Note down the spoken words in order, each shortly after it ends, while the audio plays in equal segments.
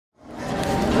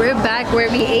we're back where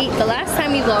we ate the last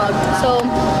time we vlogged. So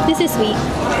this is sweet.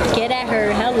 Get at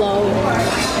her. Hello.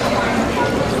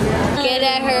 Get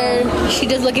at her. She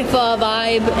just looking for a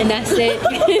vibe, and that's it.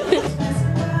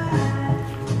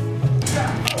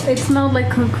 It smelled like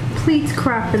complete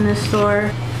crap in this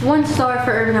store. 1 star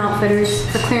for Urban Outfitters.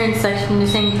 The clearance section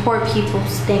is saying poor people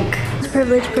stink.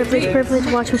 Privilege, privilege, privilege.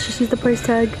 Watch when she sees the price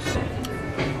tag.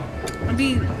 I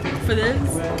mean, for this?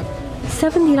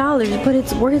 $70, but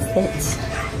it's worth it.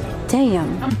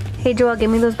 Damn. Hey Joel, give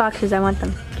me those boxes. I want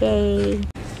them. Okay.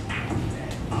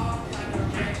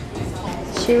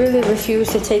 She really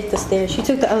refused to take the stairs. She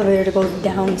took the elevator to go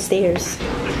downstairs.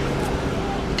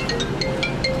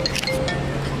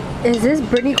 Is this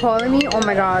Brittany calling me? Oh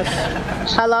my gosh.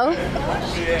 Hello?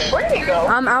 Where did you go?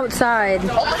 I'm outside.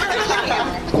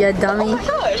 You dummy.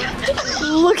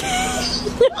 Look.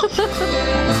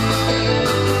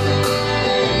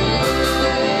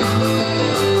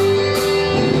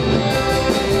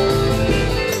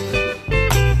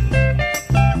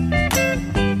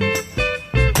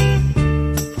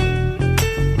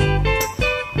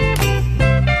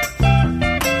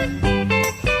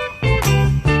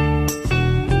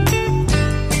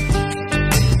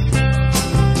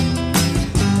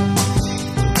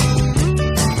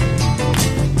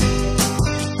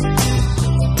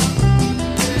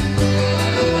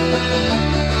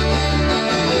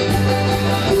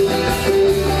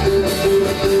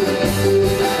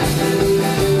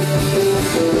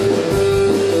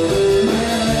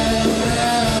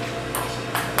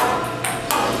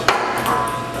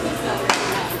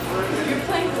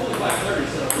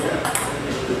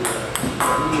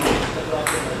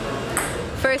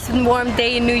 First warm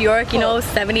day in New York, you know,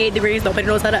 78 degrees, nobody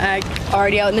knows how to act.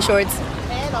 Already out in the shorts.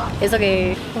 It's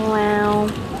okay. Wow.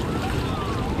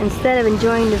 Instead of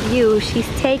enjoying the view, she's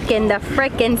taking the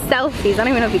frickin' selfies. I don't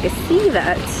even know if you can see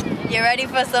that. You ready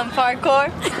for some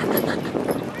parkour?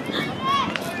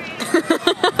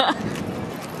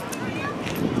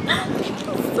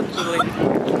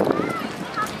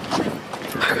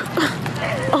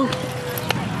 Oh.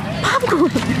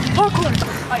 Popcorn. Parkour.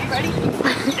 Are you ready?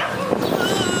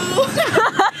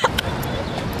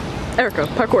 Erica,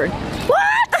 parkour. What?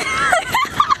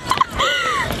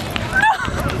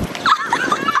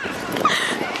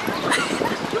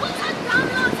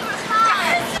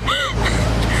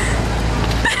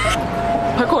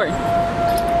 Parkour.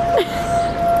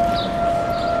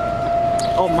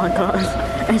 Oh my god.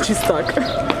 And she's stuck.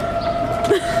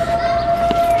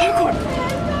 Parkour.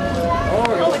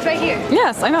 Oh, it's right here.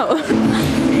 Yes, I know.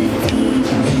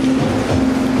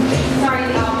 Sorry,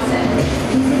 the opposite.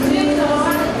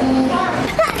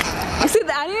 You see,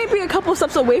 I need to be a couple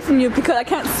steps away from you because I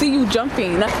can't see you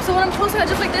jumping. So when I'm supposed to go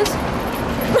just like this?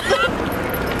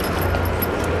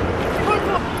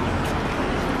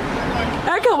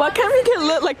 Erica, why can't we get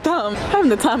lit like them? Having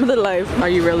the time of their life. Are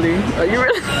you really? Are you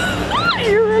really? Are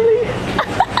you really?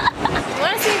 You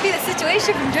want to see me be the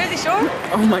situation from Jersey Shore?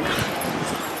 Oh my god.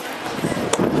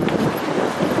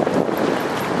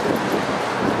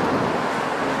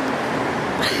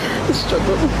 The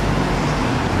struggle.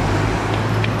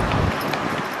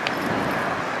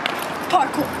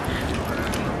 Parkour.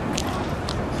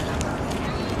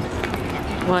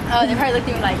 What? Oh, they probably looked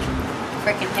at me like,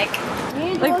 freaking heck.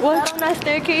 Like what? Got on that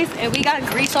staircase and we got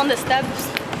grease on the steps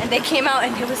and they came out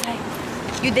and it was like,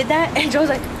 you did that? And Joe was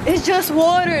like, it's just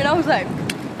water. And I was like,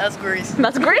 that's grease.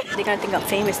 That's great. They gotta think I'm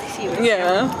famous. They see you.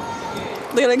 Yeah.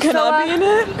 They're like, can I be in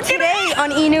it? Today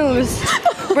on E! News,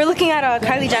 we're looking at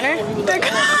Kylie Jenner.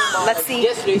 Let's see.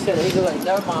 Yesterday he said he was like,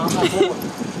 never mind, I'm not going.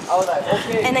 I was like,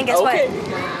 okay. And then guess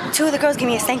what? 2 of the girls gave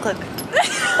me a stank look.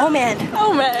 Oh man.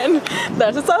 Oh man.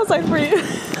 That's the south side for you.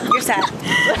 You're sad.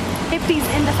 Hippies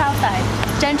in the south side.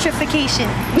 Gentrification.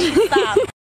 Stop.